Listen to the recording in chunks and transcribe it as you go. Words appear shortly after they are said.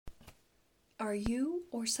Are you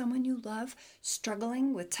or someone you love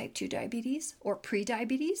struggling with type 2 diabetes or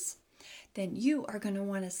prediabetes? Then you are going to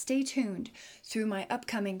want to stay tuned through my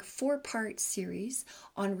upcoming 4-part series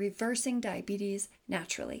on reversing diabetes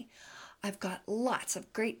naturally. I've got lots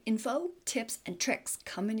of great info, tips, and tricks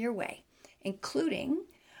coming your way, including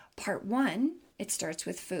part 1, it starts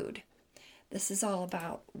with food. This is all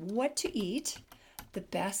about what to eat, the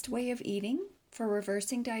best way of eating for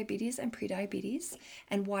reversing diabetes and prediabetes,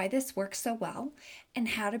 and why this works so well, and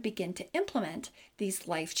how to begin to implement these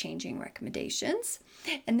life-changing recommendations.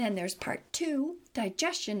 And then there's part 2,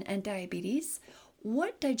 digestion and diabetes,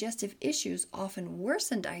 what digestive issues often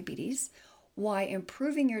worsen diabetes, why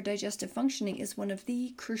improving your digestive functioning is one of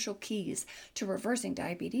the crucial keys to reversing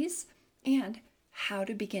diabetes, and how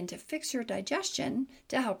to begin to fix your digestion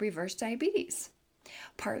to help reverse diabetes.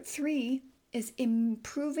 Part 3 is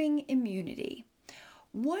improving immunity.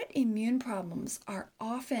 What immune problems are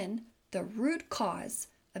often the root cause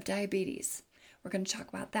of diabetes? We're going to talk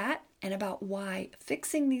about that and about why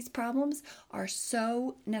fixing these problems are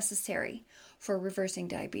so necessary for reversing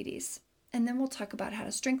diabetes. And then we'll talk about how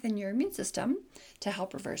to strengthen your immune system to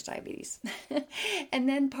help reverse diabetes. And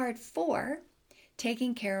then part 4,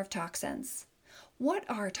 taking care of toxins. What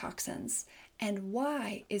are toxins and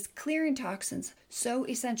why is clearing toxins so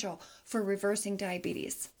essential for reversing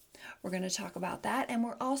diabetes? We're going to talk about that, and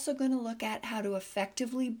we're also going to look at how to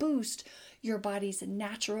effectively boost your body's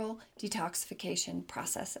natural detoxification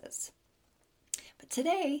processes. But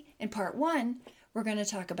today, in part 1, we're going to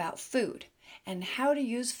talk about food and how to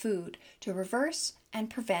use food to reverse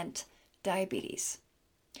and prevent diabetes.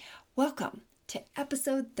 Welcome to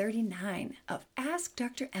episode 39 of Ask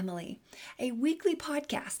Dr. Emily, a weekly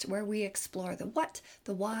podcast where we explore the what,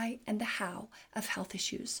 the why, and the how of health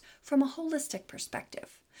issues from a holistic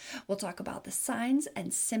perspective. We'll talk about the signs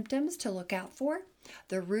and symptoms to look out for,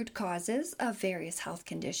 the root causes of various health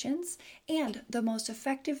conditions, and the most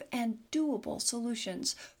effective and doable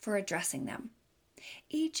solutions for addressing them.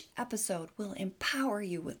 Each episode will empower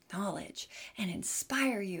you with knowledge and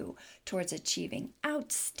inspire you towards achieving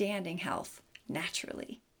outstanding health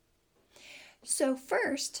naturally. So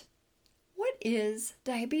first, what is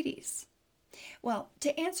diabetes? Well,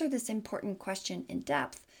 to answer this important question in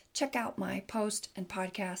depth, check out my post and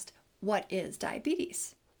podcast, What is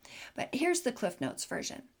Diabetes? But here's the Cliff Notes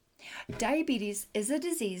version. Diabetes is a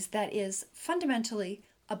disease that is fundamentally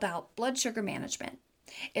about blood sugar management.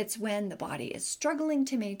 It's when the body is struggling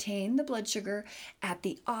to maintain the blood sugar at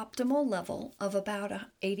the optimal level of about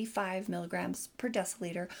 85 milligrams per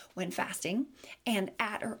deciliter when fasting and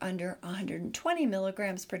at or under 120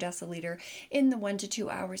 milligrams per deciliter in the 1 to 2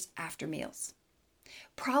 hours after meals.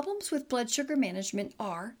 Problems with blood sugar management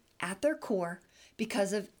are, at their core,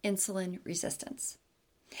 because of insulin resistance.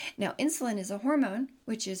 Now, insulin is a hormone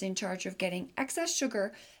which is in charge of getting excess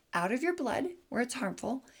sugar out of your blood where it's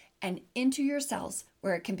harmful and into your cells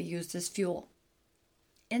where it can be used as fuel.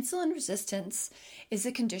 Insulin resistance is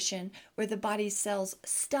a condition where the body's cells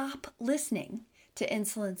stop listening to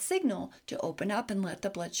insulin's signal to open up and let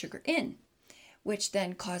the blood sugar in, which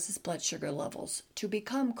then causes blood sugar levels to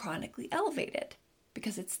become chronically elevated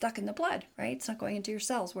because it's stuck in the blood, right? It's not going into your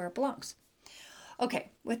cells where it belongs.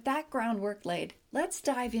 Okay, with that groundwork laid, let's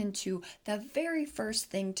dive into the very first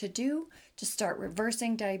thing to do to start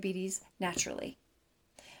reversing diabetes naturally.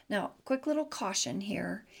 Now, quick little caution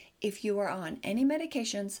here. If you are on any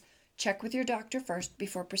medications, check with your doctor first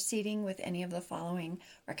before proceeding with any of the following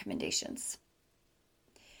recommendations.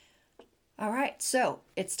 All right, so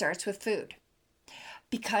it starts with food.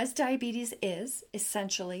 Because diabetes is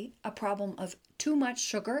essentially a problem of too much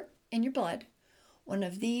sugar in your blood, one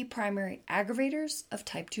of the primary aggravators of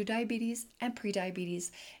type 2 diabetes and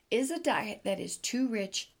prediabetes is a diet that is too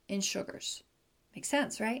rich in sugars. Makes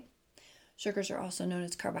sense, right? Sugars are also known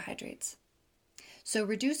as carbohydrates. So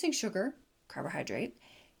reducing sugar, carbohydrate,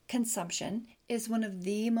 consumption is one of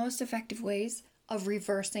the most effective ways of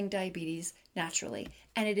reversing diabetes naturally,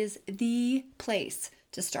 and it is the place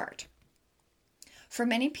to start. For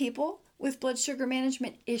many people with blood sugar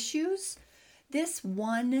management issues, this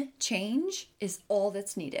one change is all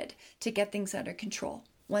that's needed to get things under control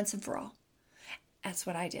once and for all. That's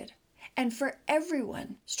what I did. And for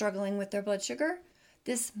everyone struggling with their blood sugar,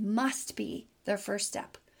 this must be their first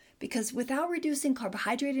step, because without reducing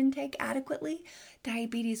carbohydrate intake adequately,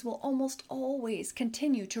 diabetes will almost always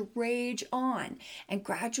continue to rage on and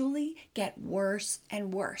gradually get worse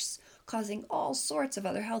and worse, causing all sorts of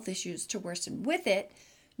other health issues to worsen with it,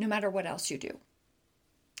 no matter what else you do.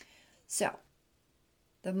 So,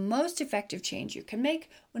 the most effective change you can make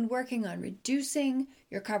when working on reducing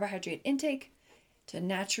your carbohydrate intake to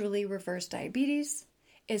naturally reverse diabetes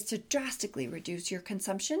is to drastically reduce your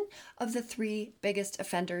consumption of the 3 biggest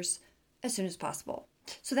offenders as soon as possible.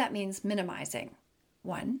 So that means minimizing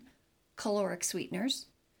 1, caloric sweeteners,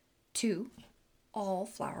 2, all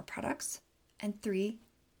flour products, and 3,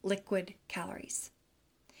 liquid calories.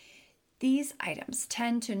 These items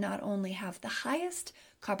tend to not only have the highest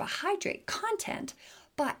carbohydrate content,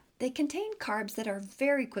 but they contain carbs that are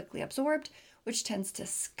very quickly absorbed, which tends to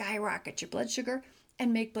skyrocket your blood sugar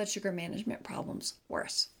and make blood sugar management problems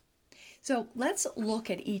worse. So let's look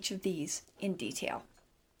at each of these in detail.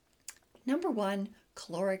 Number 1,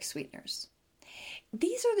 caloric sweeteners.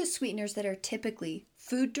 These are the sweeteners that are typically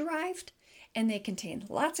food-derived, and they contain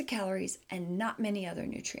lots of calories and not many other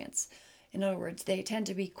nutrients. In other words, they tend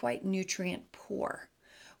to be quite nutrient poor.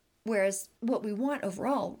 Whereas what we want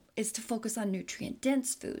overall is to focus on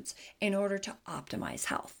nutrient-dense foods in order to optimize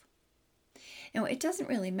health. Now, it doesn't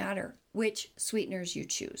really matter which sweeteners you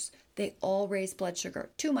choose. They all raise blood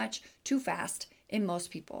sugar too much, too fast in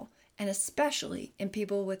most people, and especially in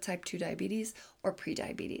people with type 2 diabetes or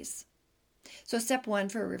prediabetes. So step 1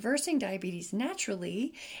 for reversing diabetes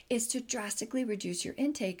naturally is to drastically reduce your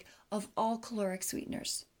intake of all caloric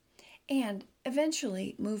sweeteners and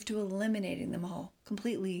eventually move to eliminating them all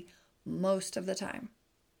completely most of the time.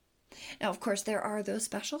 Now, of course, there are those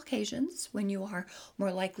special occasions when you are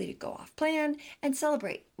more likely to go off plan and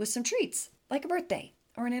celebrate with some treats, like a birthday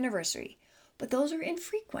or an anniversary, but those are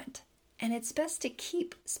infrequent, and it's best to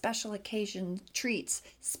keep special occasion treats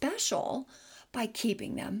special by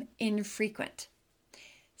keeping them infrequent.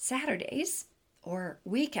 Saturdays or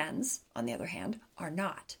weekends, on the other hand, are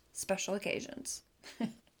not special occasions.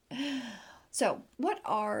 So, what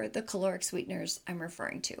are the caloric sweeteners I'm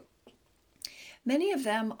referring to? Many of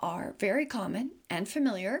them are very common and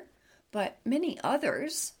familiar, but many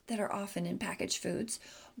others that are often in packaged foods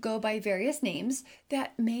go by various names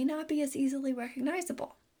that may not be as easily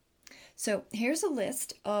recognizable. So here's a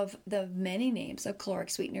list of the many names of caloric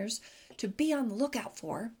sweeteners to be on the lookout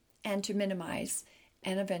for and to minimize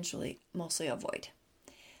and eventually mostly avoid.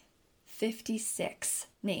 56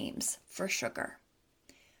 names for sugar: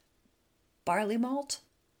 barley malt,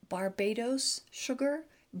 Barbados sugar,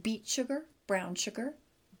 beet sugar, brown sugar,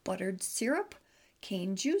 buttered syrup,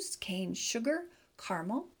 cane juice, cane sugar,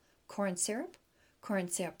 caramel, corn syrup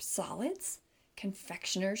solids,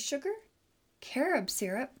 confectioner's sugar, carob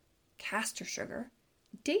syrup, castor sugar,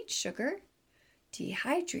 date sugar,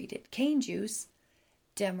 dehydrated cane juice,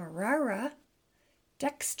 demerara,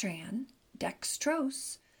 dextran,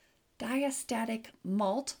 dextrose, diastatic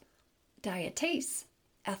malt, diastase,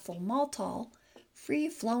 ethyl maltol,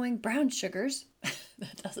 free-flowing brown sugars.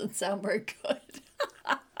 That doesn't sound very good.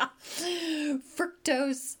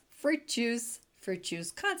 Fructose, fruit juice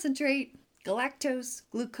concentrate, galactose,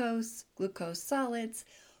 glucose solids,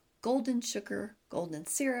 golden sugar, golden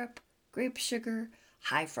syrup, grape sugar,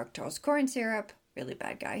 high fructose corn syrup, really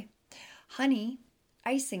bad guy, honey,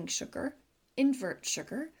 icing sugar, invert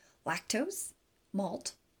sugar, lactose,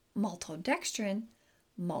 malt, maltodextrin,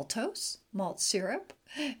 maltose, malt syrup,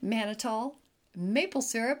 mannitol, maple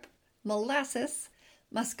syrup, molasses,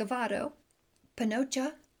 muscovado,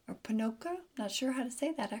 panocha or panocha, not sure how to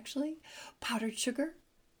say that actually, powdered sugar,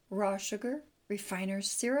 raw sugar,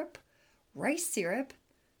 refiner's syrup, rice syrup,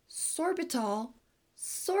 sorbitol,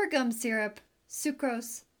 sorghum syrup,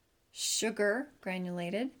 sucrose, sugar,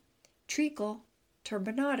 granulated, treacle,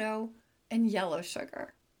 turbinado, and yellow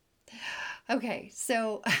sugar. Okay,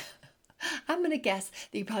 so I'm going to guess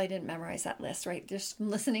that you probably didn't memorize that list, right? Just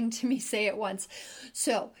listening to me say it once.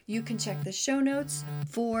 So you can check the show notes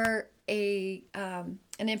for an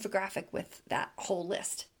infographic with that whole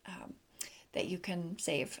list that you can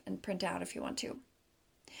save and print out if you want to.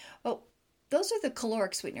 Oh, those are the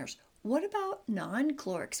caloric sweeteners. What about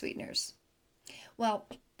non-caloric sweeteners? Well,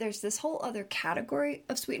 there's this whole other category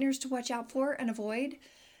of sweeteners to watch out for and avoid,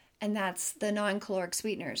 and that's the non-caloric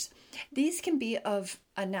sweeteners. These can be of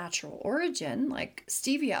a natural origin, like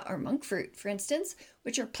stevia or monk fruit, for instance,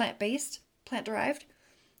 which are plant-based, plant-derived,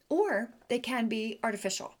 or they can be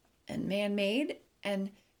artificial and man-made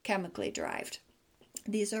and chemically derived.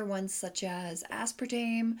 These are ones such as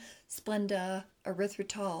aspartame, Splenda,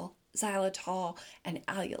 erythritol, xylitol, and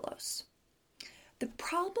allulose. The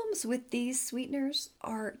problems with these sweeteners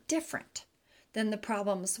are different than the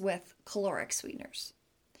problems with caloric sweeteners.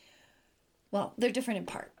 Well, they're different in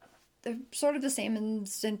part. They're sort of the same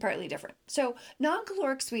and partly different. So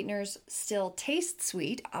non-caloric sweeteners still taste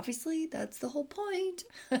sweet. Obviously, that's the whole point.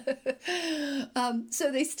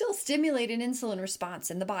 So they still stimulate an insulin response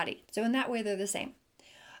in the body. So in that way, they're the same.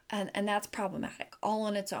 And that's problematic all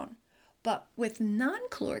on its own. But with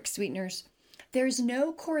non-caloric sweeteners, there's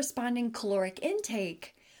no corresponding caloric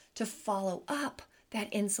intake to follow up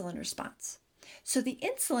that insulin response. So the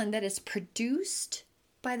insulin that is produced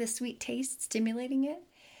by the sweet taste stimulating it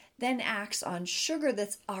then acts on sugar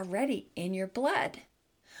that's already in your blood.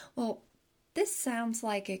 Well, this sounds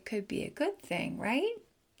like it could be a good thing, right?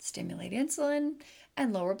 Stimulate insulin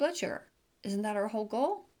and lower blood sugar. Isn't that our whole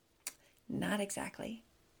goal? Not exactly.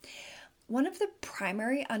 One of the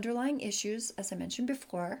primary underlying issues, as I mentioned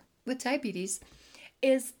before, with diabetes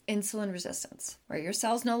is insulin resistance, where your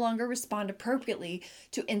cells no longer respond appropriately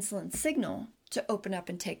to insulin signal to open up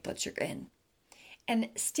and take blood sugar in. And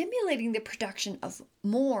stimulating the production of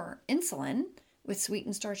more insulin with sweet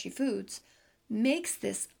and starchy foods makes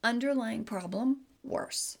this underlying problem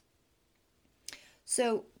worse.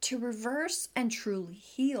 So to reverse and truly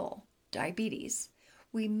heal diabetes,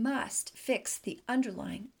 we must fix the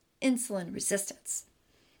underlying insulin resistance.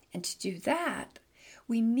 And to do that,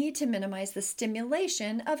 we need to minimize the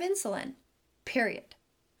stimulation of insulin, period.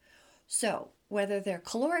 So whether they're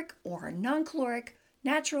caloric or non-caloric,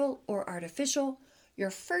 natural or artificial, your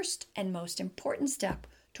first and most important step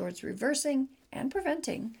towards reversing and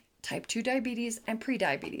preventing type 2 diabetes and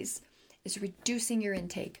prediabetes is reducing your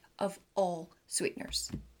intake of all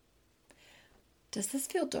sweeteners. Does this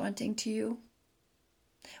feel daunting to you?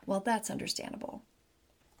 Well, that's understandable.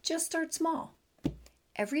 Just start small.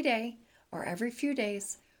 Every day or every few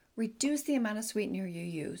days, reduce the amount of sweetener you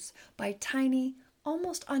use by tiny,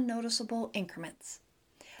 almost unnoticeable increments.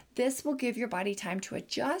 This will give your body time to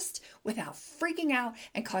adjust without freaking out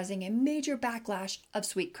and causing a major backlash of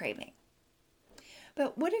sweet craving.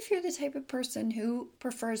 But what if you're the type of person who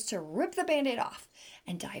prefers to rip the Band-Aid off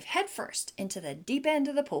and dive headfirst into the deep end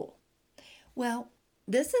of the pool? Well,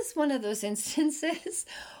 this is one of those instances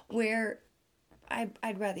where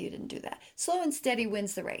I'd rather you didn't do that. Slow and steady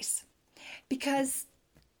wins the race, because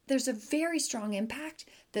there's a very strong impact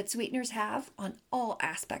that sweeteners have on all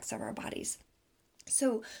aspects of our bodies.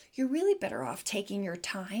 So you're really better off taking your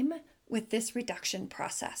time with this reduction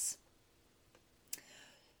process.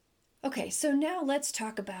 Okay, so now let's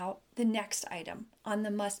talk about the next item on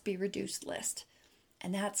the must be reduced list,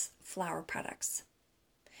 and that's flour products.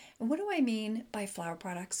 And what do I mean by flour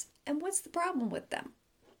products, and what's the problem with them?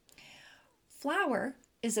 Flour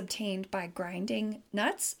is obtained by grinding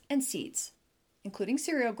nuts and seeds, including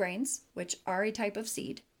cereal grains, which are a type of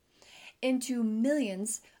seed, into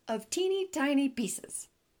millions of teeny tiny pieces.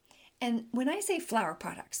 And when I say flour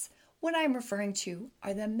products, what I'm referring to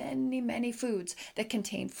are the many, many foods that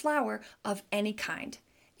contain flour of any kind,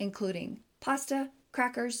 including pasta,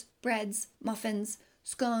 crackers, breads, muffins,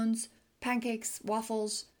 scones, pancakes,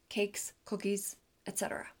 waffles, cakes, cookies,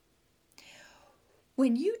 etc.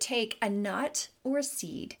 When you take a nut or a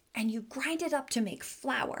seed and you grind it up to make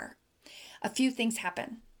flour, a few things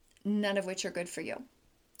happen, none of which are good for you.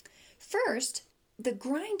 First, the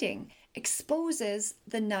grinding exposes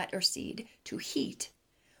the nut or seed to heat,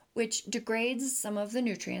 which degrades some of the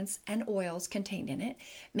nutrients and oils contained in it,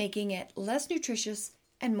 making it less nutritious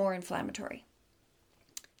and more inflammatory.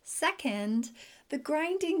 Second, the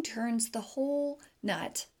grinding turns the whole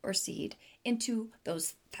nut or seed into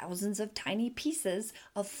those thousands of tiny pieces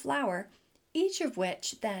of flour, each of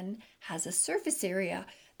which then has a surface area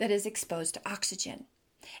that is exposed to oxygen.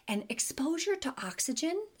 And exposure to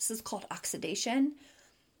oxygen, this is called oxidation,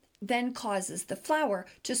 then causes the flour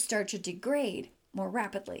to start to degrade more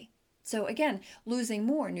rapidly. So again, losing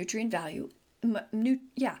more nutrient value,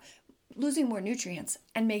 losing more nutrients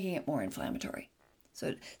and making it more inflammatory.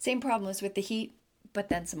 So same problems with the heat, but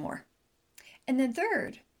then some more. And then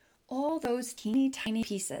third, all those teeny tiny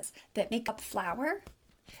pieces that make up flour,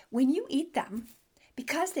 when you eat them,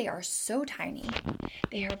 because they are so tiny,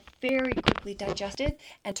 they are very quickly digested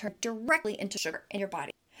and turned directly into sugar in your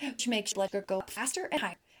body, which makes blood sugar go up faster and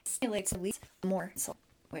higher, stimulates release more insulin,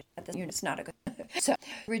 which at this unit is not a good. So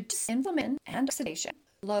reduce inflammation and oxidation,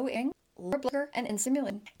 lower blood sugar and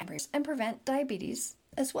insulin, and prevent diabetes,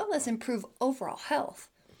 as well as improve overall health.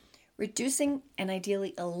 Reducing and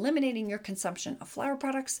ideally eliminating your consumption of flour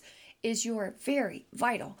products is your very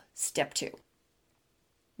vital step 2.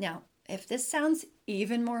 Now, if this sounds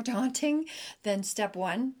even more daunting than step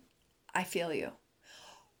 1, I feel you.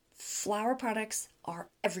 Flour products are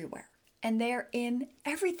everywhere and they're in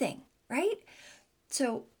everything, right?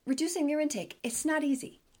 So reducing your intake, it's not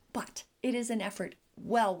easy, but it is an effort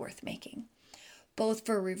well worth making, both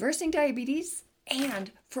for reversing diabetes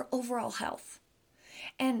and for overall health.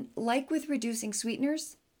 And like with reducing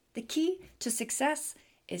sweeteners, the key to success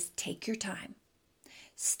is take your time.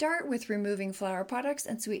 Start with removing flour products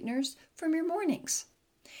and sweeteners from your mornings,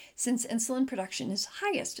 since insulin production is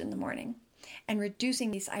highest in the morning, and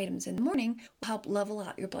reducing these items in the morning will help level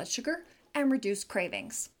out your blood sugar and reduce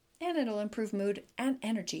cravings. and it'll improve mood and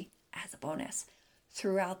energy as a bonus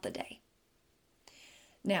throughout the day.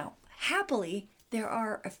 Now, happily, there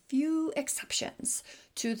are a few exceptions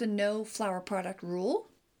to the no flour product rule,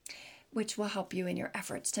 which will help you in your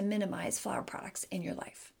efforts to minimize flour products in your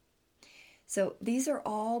life. So these are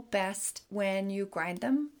all best when you grind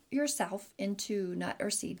them yourself into nut or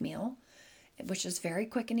seed meal, which is very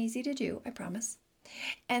quick and easy to do, I promise.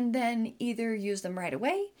 And then either use them right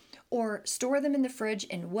away or store them in the fridge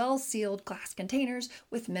in well-sealed glass containers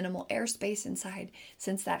with minimal airspace inside,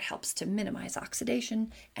 since that helps to minimize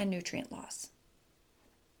oxidation and nutrient loss.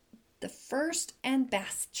 The first and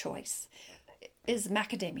best choice is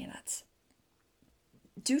macadamia nuts.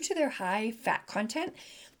 Due to their high fat content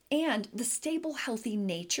and the stable, healthy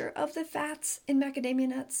nature of the fats in macadamia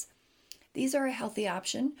nuts, these are a healthy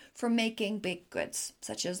option for making baked goods,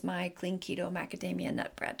 such as my clean keto macadamia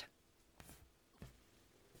nut bread.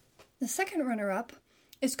 The second runner-up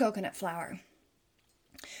is coconut flour.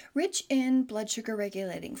 Rich in blood sugar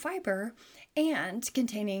regulating fiber and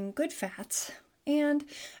containing good fats and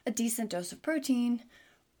a decent dose of protein,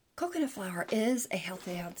 coconut flour is a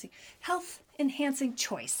health-enhancing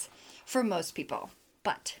choice for most people.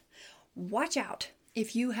 But watch out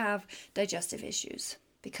if you have digestive issues,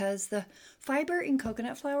 because the fiber in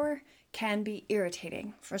coconut flour can be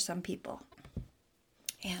irritating for some people.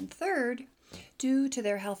 And third, due to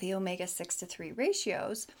their healthy omega-6 to 3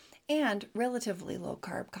 ratios and relatively low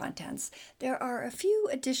carb contents, there are a few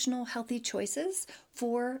additional healthy choices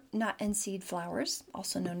for nut and seed flours,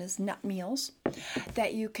 also known as nut meals,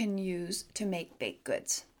 that you can use to make baked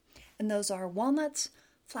goods. And those are walnuts,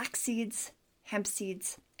 flax seeds, hemp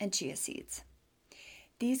seeds, and chia seeds.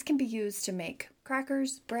 These can be used to make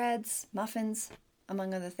crackers, breads, muffins,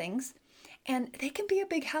 among other things, and they can be a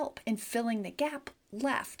big help in filling the gap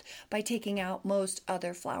left by taking out most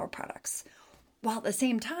other flour products, while at the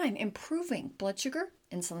same time improving blood sugar,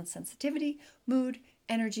 insulin sensitivity, mood,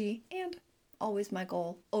 energy, and always my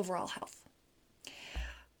goal, overall health.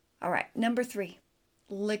 All right, number 3,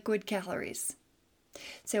 liquid calories.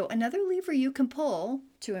 So another lever you can pull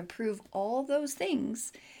to improve all those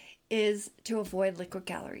things is to avoid liquid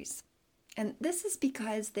calories. And this is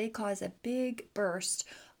because they cause a big burst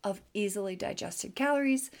of easily digested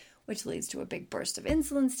calories, which leads to a big burst of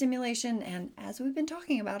insulin stimulation. And as we've been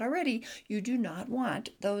talking about already, you do not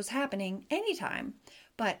want those happening anytime,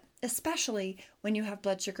 but especially when you have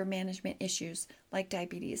blood sugar management issues like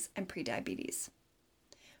diabetes and prediabetes.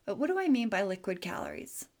 But what do I mean by liquid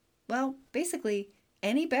calories? Well, basically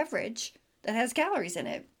any beverage that has calories in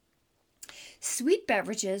it. Sweet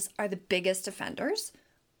beverages are the biggest offenders,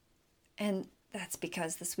 and that's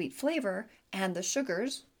because the sweet flavor and the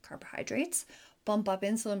sugars, carbohydrates, bump up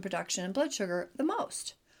insulin production and blood sugar the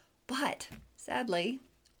most. But sadly,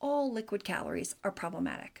 all liquid calories are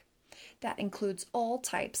problematic. That includes all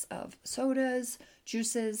types of sodas,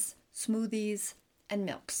 juices, smoothies, and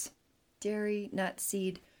milks. Dairy, nut,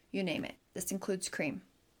 seed, you name it. This includes cream.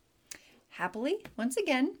 Happily, once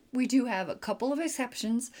again, we do have a couple of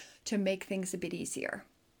exceptions to make things a bit easier.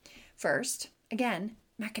 First, again,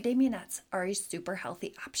 macadamia nuts are a super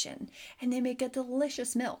healthy option, and they make a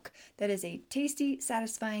delicious milk that is a tasty,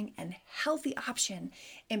 satisfying, and healthy option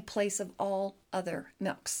in place of all other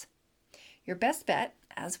milks. Your best bet,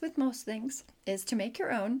 as with most things, is to make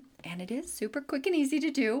your own, and it is super quick and easy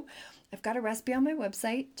to do. I've got a recipe on my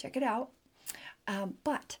website, check it out.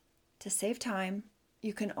 But to save time,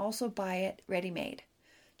 you can also buy it ready-made.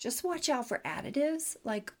 Just watch out for additives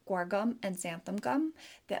like guar gum and xanthan gum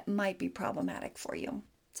that might be problematic for you.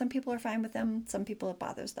 Some people are fine with them, some people it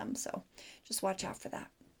bothers them, so just watch out for that.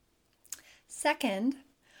 Second,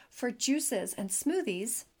 for juices and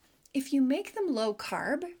smoothies, if you make them low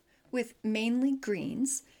carb with mainly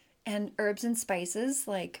greens and herbs and spices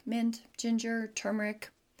like mint, ginger, turmeric,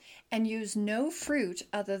 and use no fruit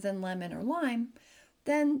other than lemon or lime,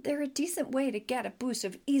 then they're a decent way to get a boost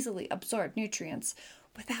of easily absorbed nutrients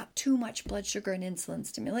without too much blood sugar and insulin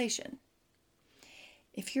stimulation.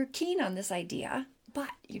 If you're keen on this idea, but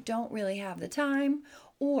you don't really have the time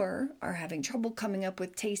or are having trouble coming up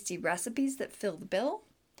with tasty recipes that fill the bill,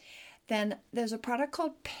 then there's a product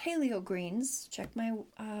called Paleo Greens, check my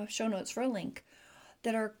show notes for a link,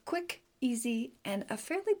 that are quick, easy, and a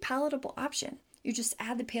fairly palatable option. You just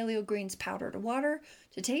add the Paleo Greens powder to water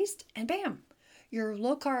to taste, and bam! Your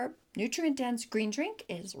low-carb, nutrient-dense green drink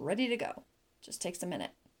is ready to go. Just takes a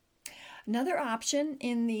minute. Another option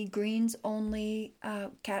in the greens-only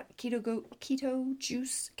keto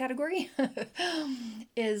juice category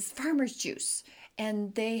is Farmer's Juice.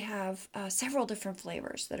 And they have several different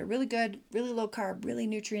flavors that are really good, really low-carb, really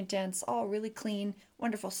nutrient-dense, all really clean,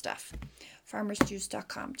 wonderful stuff.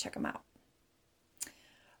 farmersjuice.com. Check them out.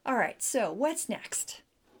 All right, so what's next?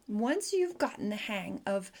 Once you've gotten the hang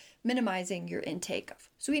of minimizing your intake of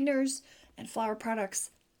sweeteners and flour products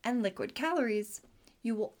and liquid calories,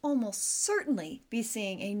 you will almost certainly be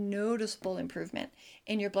seeing a noticeable improvement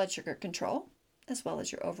in your blood sugar control, as well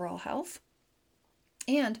as your overall health.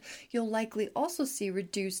 And you'll likely also see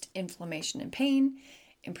reduced inflammation and pain,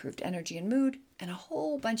 improved energy and mood, and a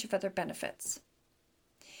whole bunch of other benefits.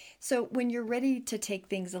 So when you're ready to take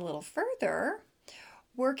things a little further,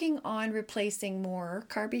 working on replacing more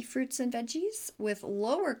carby fruits and veggies with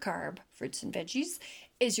lower carb fruits and veggies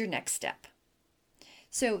is your next step.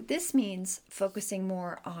 So this means focusing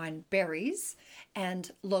more on berries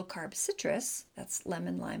and low carb citrus, that's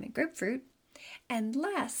lemon, lime, and grapefruit, and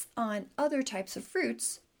less on other types of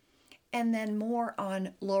fruits, and then more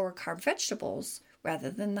on lower carb vegetables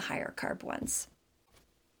rather than the higher carb ones.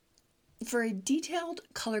 For a detailed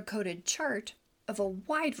color-coded chart of a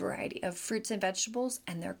wide variety of fruits and vegetables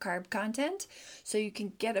and their carb content, so you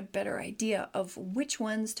can get a better idea of which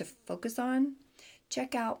ones to focus on,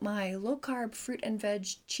 check out my low carb fruit and veg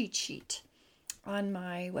cheat sheet on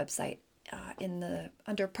my website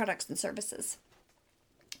under products and services.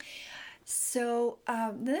 So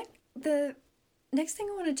the next thing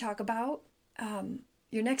I want to talk about,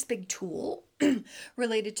 your next big tool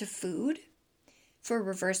related to food for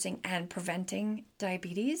reversing and preventing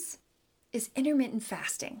diabetes is intermittent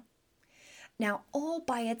fasting. Now, all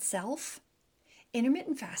by itself,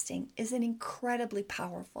 intermittent fasting is an incredibly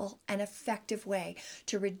powerful and effective way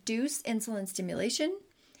to reduce insulin stimulation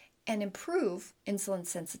and improve insulin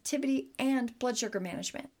sensitivity and blood sugar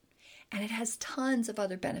management. And it has tons of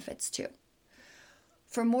other benefits too.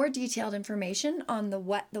 For more detailed information on the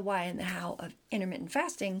what, the why, and the how of intermittent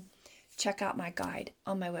fasting, check out my guide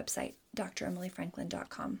on my website,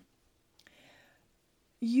 dremilyfranklin.com.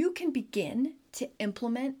 You can begin to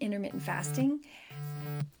implement intermittent fasting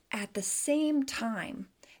at the same time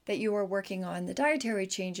that you are working on the dietary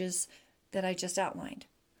changes that I just outlined.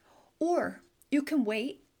 Or you can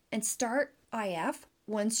wait and start IF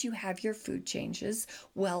once you have your food changes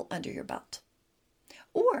well under your belt.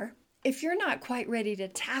 Or if you're not quite ready to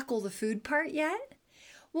tackle the food part yet,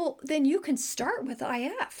 well, then you can start with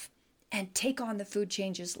IF and take on the food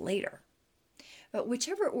changes later. But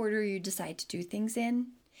whichever order you decide to do things in,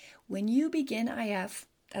 when you begin IF,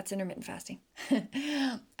 that's intermittent fasting,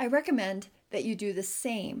 I recommend that you do the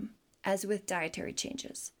same as with dietary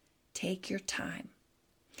changes. Take your time.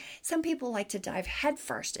 Some people like to dive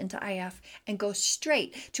headfirst into IF and go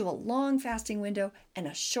straight to a long fasting window and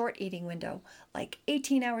a short eating window, like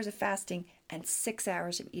 18 hours of fasting and 6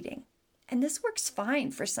 hours of eating. And this works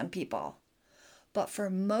fine for some people. But for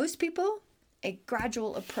most people, a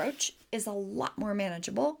gradual approach is a lot more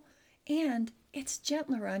manageable and it's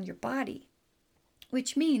gentler on your body,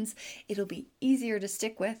 which means it'll be easier to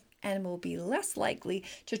stick with and will be less likely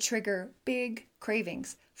to trigger big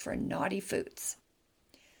cravings for naughty foods.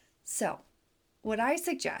 So, what I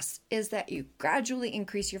suggest is that you gradually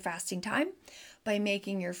increase your fasting time by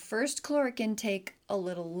making your first caloric intake a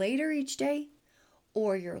little later each day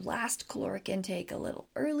or your last caloric intake a little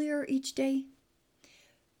earlier each day,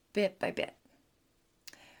 bit by bit.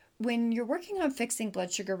 When you're working on fixing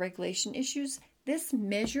blood sugar regulation issues, this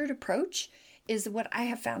measured approach is what I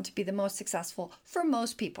have found to be the most successful for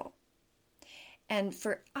most people. And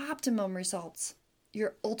for optimum results,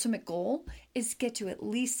 your ultimate goal is to get to at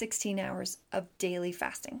least 16 hours of daily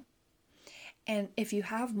fasting. And if you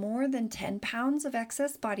have more than 10 pounds of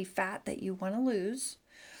excess body fat that you want to lose,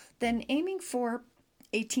 then aiming for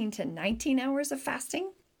 18 to 19 hours of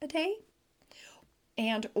fasting a day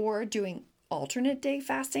and or doing alternate day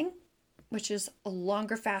fasting, which is a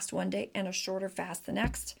longer fast one day and a shorter fast the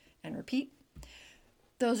next, and repeat.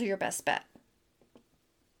 Those are your best bet.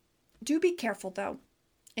 Do be careful though.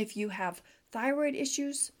 If you have thyroid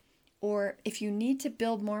issues or if you need to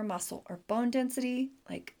build more muscle or bone density,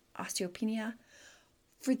 like osteopenia,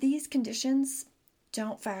 for these conditions,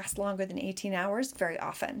 don't fast longer than 18 hours very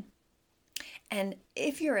often. And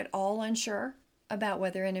if you're at all unsure about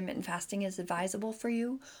whether intermittent fasting is advisable for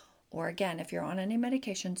you, or again, if you're on any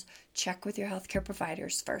medications, check with your healthcare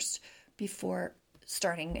providers first before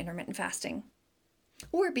starting intermittent fasting.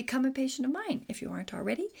 Or become a patient of mine if you aren't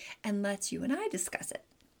already, and let's you and I discuss it.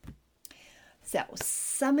 So,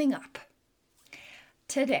 summing up,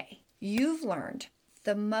 today you've learned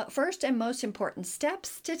the first and most important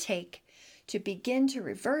steps to take to begin to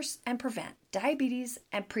reverse and prevent diabetes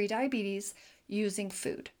and prediabetes using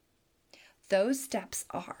food. Those steps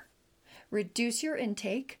are: reduce your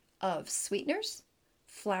intake of sweeteners,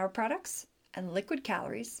 flour products, and liquid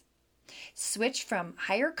calories. Switch from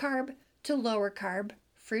higher carb to lower carb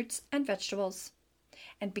fruits and vegetables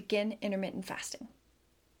and begin intermittent fasting.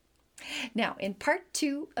 Now, in part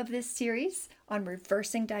 2 of this series on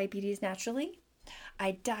reversing diabetes naturally,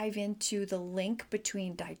 I dive into the link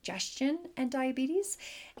between digestion and diabetes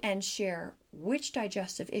and share which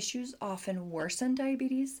digestive issues often worsen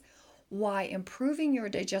diabetes, why improving your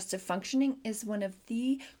digestive functioning is one of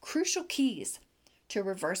the crucial keys to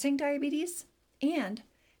reversing diabetes, and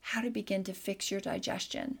how to begin to fix your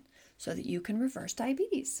digestion so that you can reverse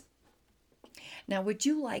diabetes. Now, would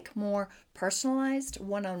you like more personalized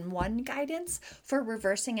one-on-one guidance for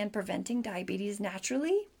reversing and preventing diabetes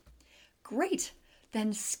naturally? Great!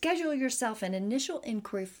 Then schedule yourself an initial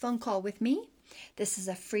inquiry phone call with me. This is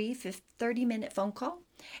a free 30-minute phone call,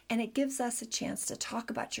 and it gives us a chance to talk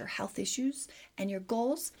about your health issues and your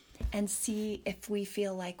goals and see if we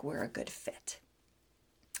feel like we're a good fit.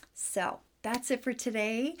 So that's it for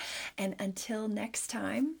today, and until next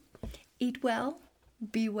time, eat well,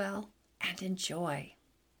 be well, and enjoy.